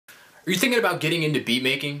Are you thinking about getting into beat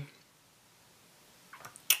making?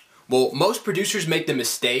 Well, most producers make the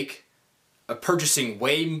mistake of purchasing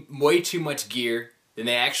way too much gear than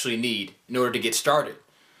they actually need in order to get started.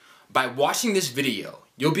 By watching this video,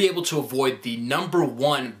 you'll be able to avoid the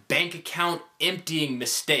 #1 bank account emptying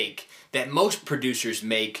mistake that most producers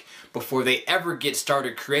make before they ever get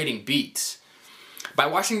started creating beats. By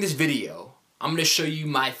watching this video, I'm going to show you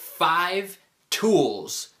my 5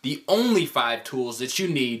 tools, the only 5 tools that you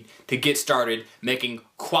need to get started making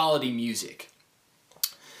quality music.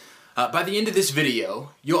 By the end of this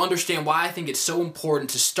video, you'll understand why I think it's so important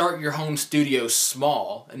to start your home studio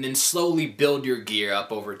small and then slowly build your gear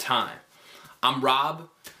up over time. I'm Rob,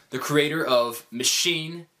 the creator of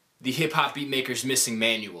Maschine, the Hip Hop Beatmaker's Missing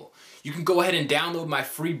Manual. You can go ahead and download my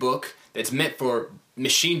free book that's meant for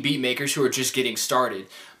machine beatmakers who are just getting started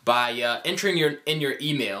by entering in your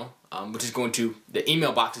email, the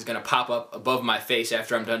email box is going to pop up above my face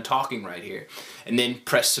after I'm done talking right here, and then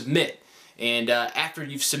press submit. And after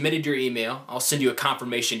you've submitted your email, I'll send you a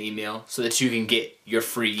confirmation email so that you can get your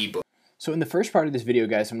free ebook. So in the first part of this video,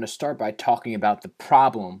 guys, I'm going to start by talking about the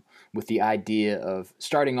problem with the idea of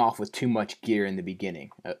starting off with too much gear in the beginning,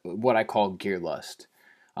 what I call gear lust.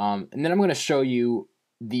 And then I'm going to show you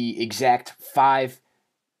the exact 5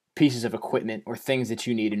 pieces of equipment or things that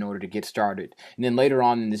you need in order to get started. And then later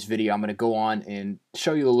on in this video, I'm going to go on and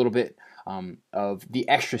show you a little bit of the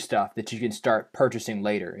extra stuff that you can start purchasing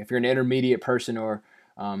later. If you're an intermediate person or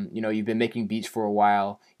you've been making beats for a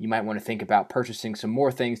while, you might want to think about purchasing some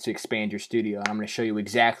more things to expand your studio. And I'm going to show you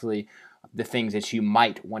exactly the things that you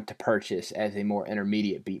might want to purchase as a more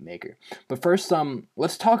intermediate beat maker. But first,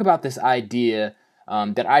 let's talk about this idea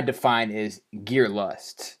that I define as gear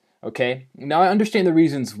lust. Okay? Now I understand the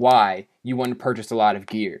reasons why you want to purchase a lot of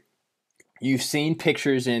gear. You've seen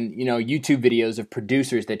pictures and YouTube videos of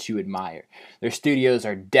producers that you admire. Their studios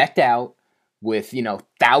are decked out with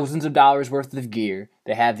thousands of dollars worth of gear.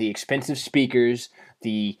 They have the expensive speakers,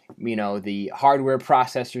 the hardware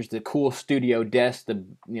processors, the cool studio desks, the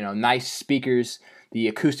nice speakers, the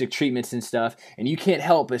acoustic treatments and stuff. And you can't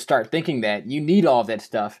help but start thinking that you need all of that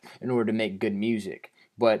stuff in order to make good music.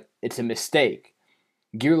 But it's a mistake.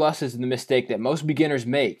 Gear lust is the mistake that most beginners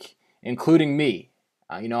make, including me.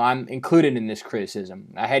 I'm included in this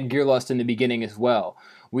criticism. I had gear lust in the beginning as well.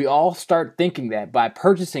 We all start thinking that by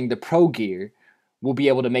purchasing the pro gear, we'll be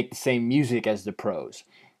able to make the same music as the pros.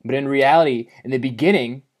 But in reality, in the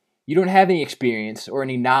beginning, you don't have any experience or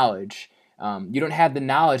any knowledge. You don't have the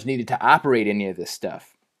knowledge needed to operate any of this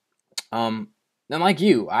stuff. And like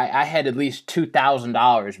you, I had at least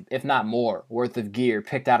 $2,000, if not more, worth of gear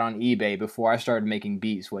picked out on eBay before I started making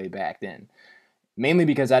beats way back then. Mainly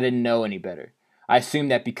because I didn't know any better. I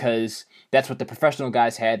assumed that because that's what the professional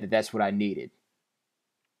guys had, that's what I needed.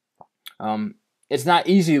 It's not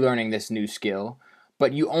easy learning this new skill,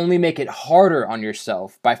 but you only make it harder on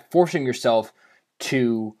yourself by forcing yourself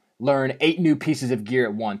to learn 8 new pieces of gear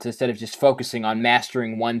at once instead of just focusing on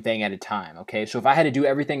mastering one thing at a time. Okay, so if I had to do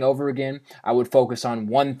everything over again, I would focus on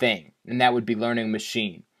one thing, and that would be learning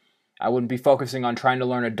Maschine. I wouldn't be focusing on trying to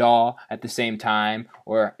learn a DAW at the same time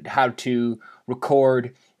or how to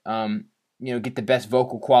record get the best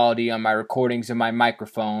vocal quality on my recordings of my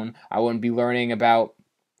microphone. I wouldn't be learning about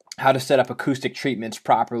how to set up acoustic treatments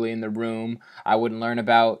properly in the room. I wouldn't learn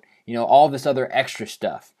about, all this other extra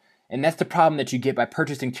stuff. And that's the problem that you get by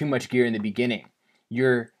purchasing too much gear in the beginning.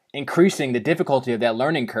 You're increasing the difficulty of that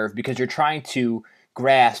learning curve because you're trying to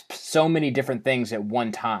grasp so many different things at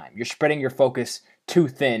one time. You're spreading your focus too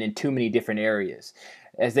thin in too many different areas.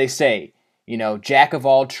 As they say, jack of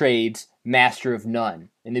all trades, master of none.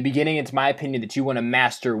 In the beginning, it's my opinion that you want to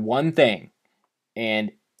master one thing.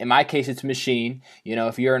 And in my case, it's Maschine.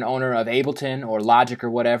 If you're an owner of Ableton or Logic or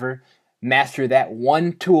whatever, master that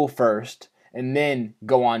one tool first and then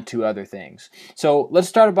go on to other things. So let's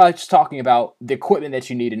start by just talking about the equipment that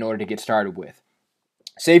you need in order to get started with.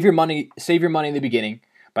 Save your money in the beginning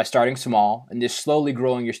by starting small and just slowly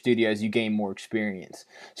growing your studio as you gain more experience.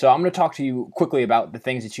 So I'm going to talk to you quickly about the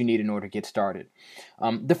things that you need in order to get started.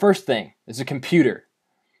 The first thing is a computer.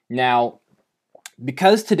 Now,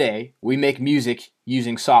 because today we make music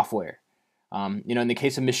using software, in the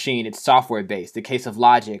case of Maschine, it's software based. The case of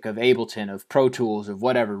Logic, of Ableton, of Pro Tools, of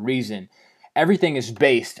whatever reason, everything is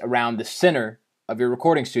based around the center of your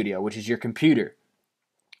recording studio, which is your computer.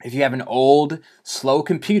 If you have an old, slow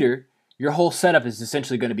computer, your whole setup is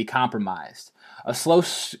essentially going to be compromised. A slow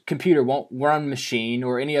computer won't run Maschine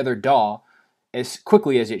or any other DAW as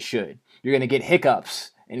quickly as it should. You're going to get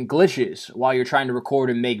hiccups and glitches while you're trying to record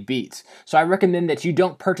and make beats. So I recommend that you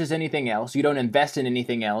don't purchase anything else, you don't invest in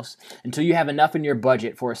anything else until you have enough in your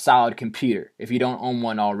budget for a solid computer if you don't own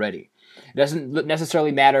one already. It doesn't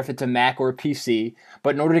necessarily matter if it's a Mac or a PC,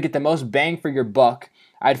 but in order to get the most bang for your buck,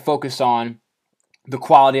 I'd focus on the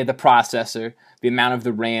quality of the processor, the amount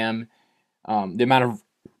of RAM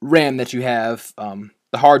that you have,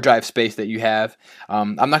 the hard drive space that you have.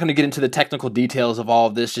 I'm not going to get into the technical details of all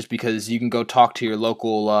of this just because you can go talk to your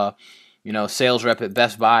local sales rep at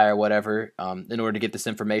Best Buy or whatever in order to get this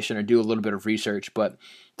information or do a little bit of research. But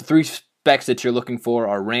the three specs that you're looking for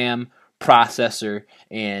are RAM, processor,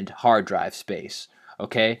 and hard drive space.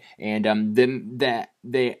 Okay, and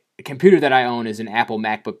the computer that I own is an Apple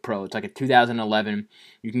MacBook Pro. It's like a 2011.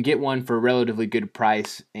 You can get one for a relatively good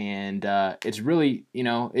price, and it's really,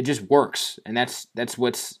 it just works, and that's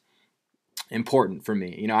what's important for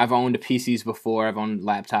me. I've owned PCs before. I've owned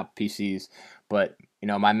laptop PCs, but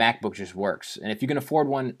my MacBook just works. And if you can afford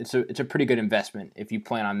one, it's a pretty good investment if you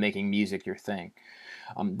plan on making music your thing.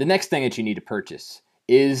 The next thing that you need to purchase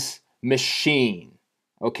is Maschine.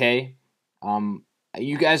 Okay.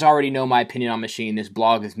 You guys already know my opinion on Maschine. This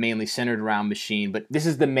blog is mainly centered around Maschine, but this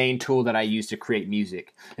is the main tool that I use to create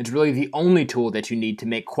music. It's really the only tool that you need to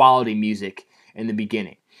make quality music in the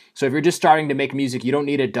beginning. So if you're just starting to make music, you don't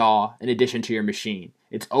need a DAW in addition to your Maschine.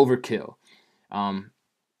 It's overkill. I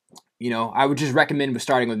would just recommend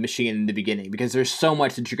starting with Maschine in the beginning because there's so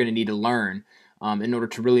much that you're going to need to learn in order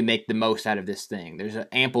to really make the most out of this thing. There's an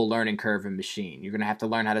ample learning curve in Maschine. You're going to have to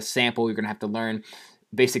learn how to sample. You're going to have to learn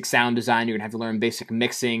basic sound design. You're going to have to learn basic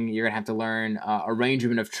mixing. You're going to have to learn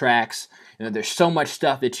arrangement of tracks. There's so much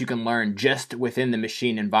stuff that you can learn just within the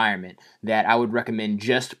Maschine environment that I would recommend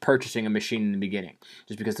just purchasing a Maschine in the beginning.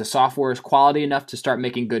 Just because the software is quality enough to start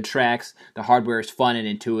making good tracks, the hardware is fun and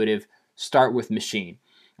intuitive, start with Maschine.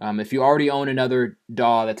 If you already own another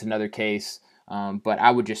DAW, that's another case, but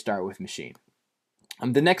I would just start with Maschine.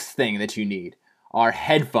 The next thing that you need are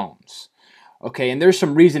headphones. Okay, and there's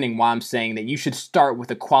some reasoning why I'm saying that you should start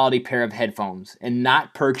with a quality pair of headphones and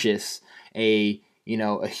not purchase a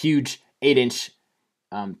huge 8-inch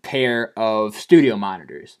pair of studio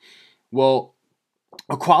monitors. Well,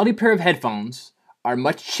 a quality pair of headphones are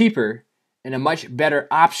much cheaper and a much better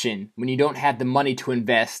option when you don't have the money to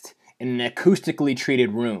invest in an acoustically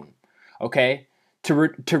treated room. Okay? To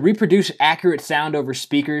reproduce accurate sound over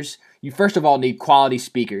speakers, you first of all need quality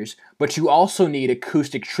speakers, but you also need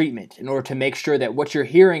acoustic treatment in order to make sure that what you're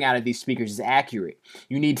hearing out of these speakers is accurate.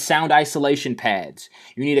 You need sound isolation pads.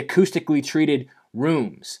 You need acoustically treated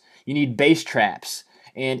rooms. You need bass traps.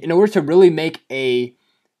 And in order to really make a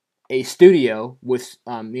studio with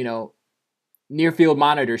near field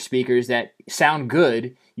monitor speakers that sound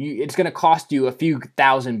good, it's going to cost you a few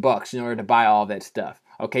 $1,000 in order to buy all that stuff.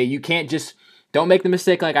 Okay, you can't just don't make the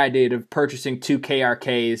mistake like I did of purchasing 2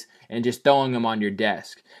 KRKs and just throwing them on your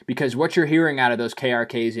desk, because what you're hearing out of those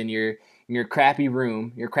KRKs in your crappy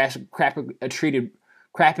room, your crappily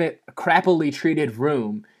treated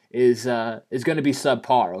room is going to be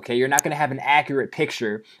subpar. Okay, you're not going to have an accurate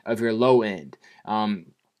picture of your low end.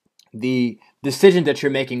 The decisions that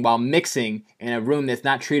you're making while mixing in a room that's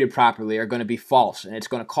not treated properly are going to be false, and it's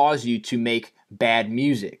going to cause you to make bad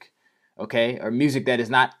music. Okay, or music that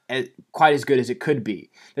is not quite as good as it could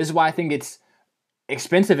be. This is why I think it's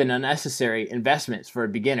expensive and unnecessary investments for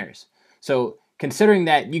beginners. So considering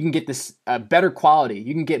that you can get this better quality,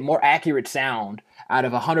 you can get more accurate sound out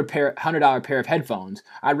of a $100 pair of headphones,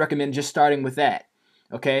 I'd recommend just starting with that.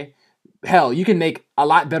 Okay, hell, you can make a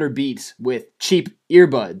lot better beats with cheap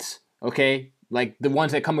earbuds. Okay, like the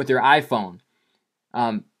ones that come with your iPhone.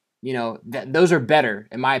 Those are better,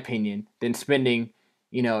 in my opinion, than spending.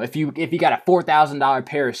 If you got a $4,000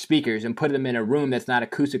 pair of speakers and put them in a room that's not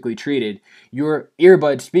acoustically treated, your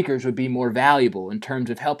earbud speakers would be more valuable in terms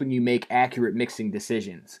of helping you make accurate mixing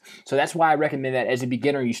decisions. So that's why I recommend that as a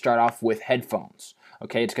beginner you start off with headphones.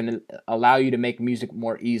 Okay, it's going to allow you to make music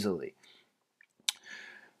more easily.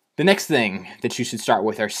 The next thing that you should start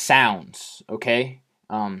with are sounds. Okay,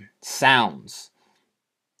 sounds.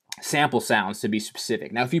 Sample sounds, to be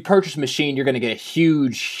specific. Now, if you purchase Maschine, you're going to get a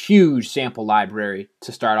huge sample library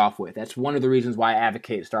to start off with. That's one of the reasons why I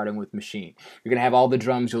advocate starting with Maschine. You're going to have all the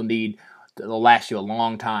drums you'll need. It'll last you a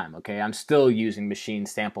long time, okay? I'm still using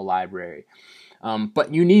Maschine's sample library.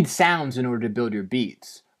 But you need sounds in order to build your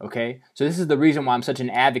beats, okay? So this is the reason why I'm such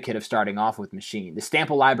an advocate of starting off with Maschine. The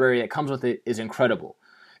sample library that comes with it is incredible.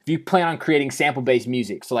 If you plan on creating sample-based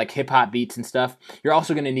music, so like hip-hop beats and stuff, you're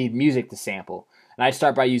also going to need music to sample. And I'd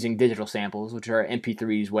start by using digital samples, which are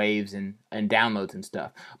MP3s, waves, and downloads and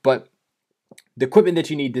stuff. But the equipment that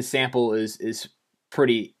you need to sample is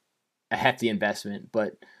pretty a hefty investment.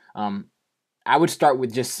 But I would start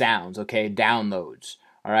with just sounds, okay? Downloads,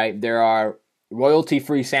 all right? There are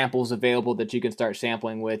royalty-free samples available that you can start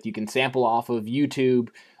sampling with. You can sample off of YouTube.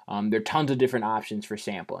 There are tons of different options for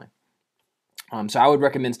sampling. So I would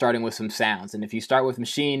recommend starting with some sounds. And if you start with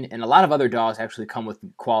Maschine, and a lot of other DAWs actually come with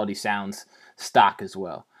quality sounds stock as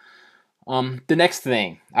well. The next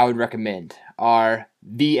thing I would recommend are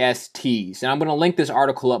VSTs. And I'm going to link this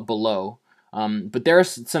article up below. But there are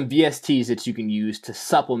some VSTs that you can use to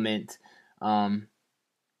supplement the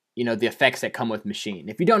effects that come with Maschine.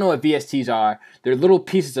 If you don't know what VSTs are, they're little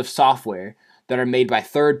pieces of software that are made by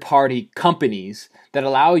third-party companies that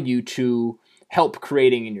allow you to help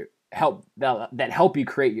help you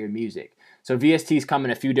create your music. So VSTs come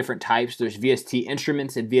in a few different types. There's VST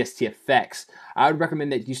instruments and VST effects. I would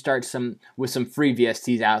recommend that you start with some free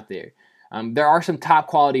VSTs out there. There are some top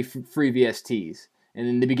quality free VSTs. And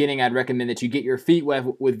in the beginning, I'd recommend that you get your feet wet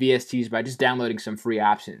with VSTs by just downloading some free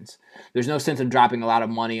options. There's no sense of dropping a lot of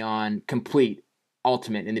money on Complete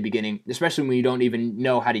Ultimate in the beginning, especially when you don't even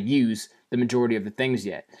know how to use the majority of the things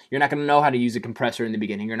yet. You're not going to know how to use a compressor in the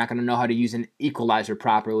beginning. You're not going to know how to use an equalizer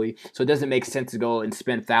properly. So it doesn't make sense to go and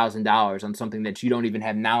spend $1,000 on something that you don't even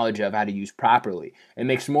have knowledge of how to use properly. It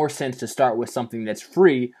makes more sense to start with something that's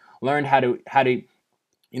free, learn how to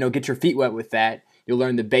get your feet wet with that. You'll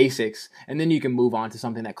learn the basics, and then you can move on to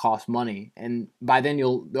something that costs money. And by then,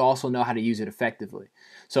 you'll also know how to use it effectively.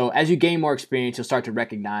 So as you gain more experience, you'll start to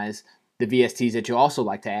recognize the VSTs that you'll also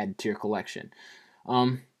like to add to your collection.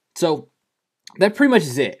 So that pretty much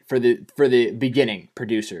is it for the beginning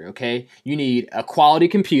producer. Okay, you need a quality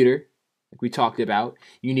computer, like we talked about.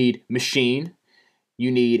 You need Maschine.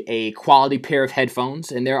 You need a quality pair of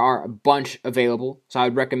headphones, and there are a bunch available. So I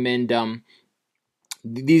would recommend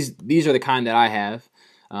these are the kind that I have.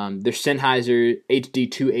 They're Sennheiser HD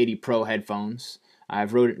 280 Pro headphones.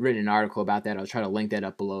 I've written an article about that. I'll try to link that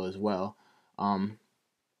up below as well.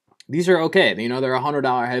 These are okay. They're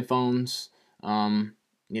 $100 headphones.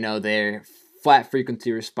 They're flat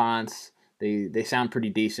frequency response. They sound pretty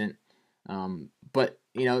decent. But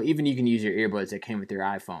even you can use your earbuds that came with your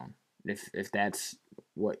iPhone if that's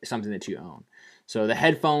something that you own. So the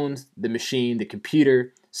headphones, the Maschine, the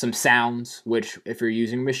computer, some sounds, which if you're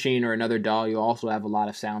using Maschine or another DAW, you'll also have a lot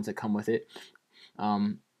of sounds that come with it.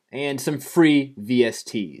 And some free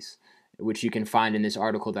VSTs, which you can find in this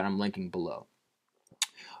article that I'm linking below.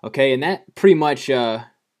 Okay, and that pretty much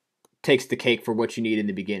takes the cake for what you need in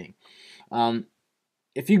the beginning.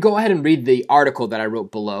 If you go ahead and read the article that I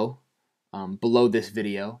wrote below this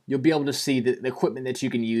video, you'll be able to see the equipment that you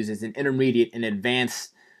can use as an intermediate and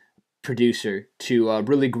advanced producer to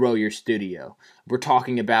really grow your studio. We're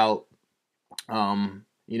talking about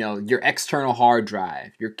your external hard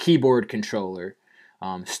drive, your keyboard controller,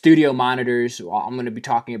 studio monitors. I'm going to be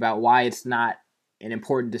talking about why it's not an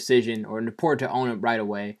important decision or important to own it right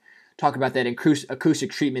away. Talk about that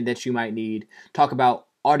acoustic treatment that you might need. Talk about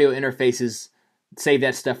audio interfaces. Save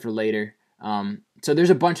that stuff for later. So there's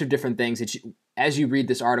a bunch of different things that as you read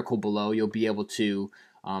this article below, you'll be able to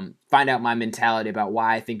find out my mentality about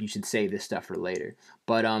why I think you should save this stuff for later.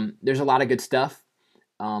 But there's a lot of good stuff.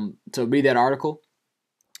 So read that article.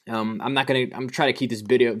 I'm trying to keep this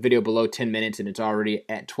video below 10 minutes, and it's already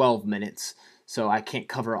at 12 minutes, so I can't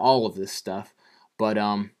cover all of this stuff. But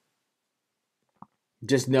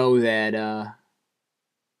just know that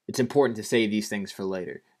it's important to save these things for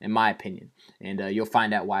later, in my opinion, and you'll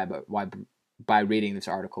find out why by reading this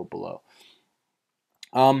article below.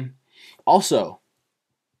 Also,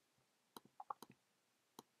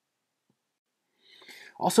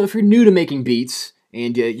 if you're new to making beats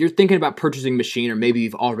and you're thinking about purchasing Maschine, or maybe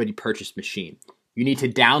you've already purchased Maschine, you need to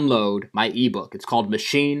download my ebook. It's called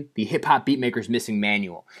Maschine, the Hip Hop Beatmaker's Missing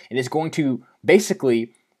Manual, and it's going to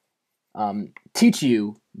basically teach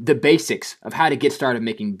you the basics of how to get started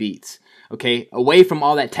making beats. Okay, away from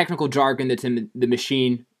all that technical jargon that's in the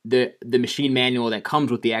Maschine. The Maschine manual that comes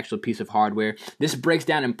with the actual piece of hardware. This breaks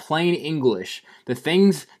down in plain English the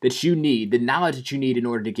things that you need, the knowledge that you need in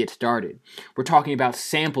order to get started. We're talking about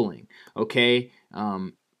sampling, okay?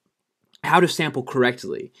 How to sample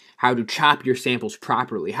correctly, how to chop your samples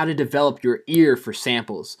properly, how to develop your ear for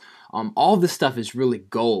samples. All this stuff is really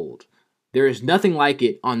gold. There is nothing like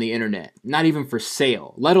it on the internet, not even for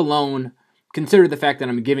sale, let alone consider the fact that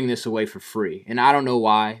I'm giving this away for free. And I don't know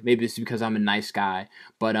why. Maybe it's because I'm a nice guy,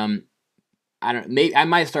 but I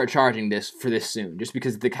might start charging for this soon, just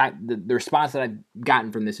because the response that I've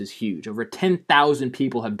gotten from this is huge. Over 10,000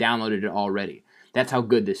 people have downloaded it already. That's how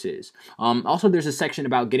good this is. Also, there's a section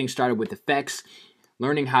about getting started with effects,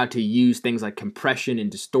 learning how to use things like compression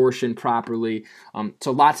and distortion properly.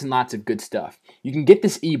 So lots and lots of good stuff. You can get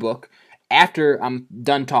this ebook. After I'm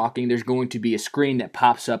done talking, there's going to be a screen that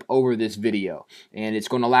pops up over this video, and it's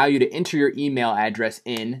going to allow you to enter your email address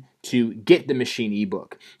in to get the Maschine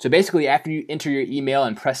ebook. So basically, after you enter your email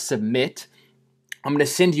and press submit, I'm going to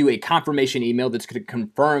send you a confirmation email that's going to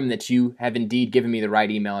confirm that you have indeed given me the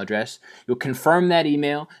right email address. You'll confirm that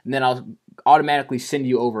email, and then I'll automatically send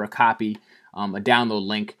you over a copy, a download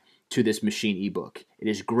link to this Maschine ebook. It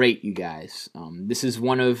is great, you guys. This is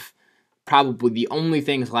one of probably the only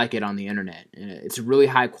things like it on the internet. It's really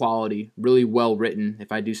high quality, really well written,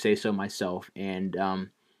 if I do say so myself, and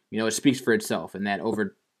it speaks for itself, and that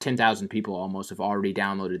over 10,000 people almost have already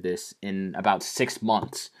downloaded this in about 6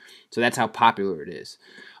 months. So that's how popular it is.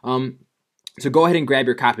 So go ahead and grab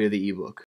your copy of the ebook.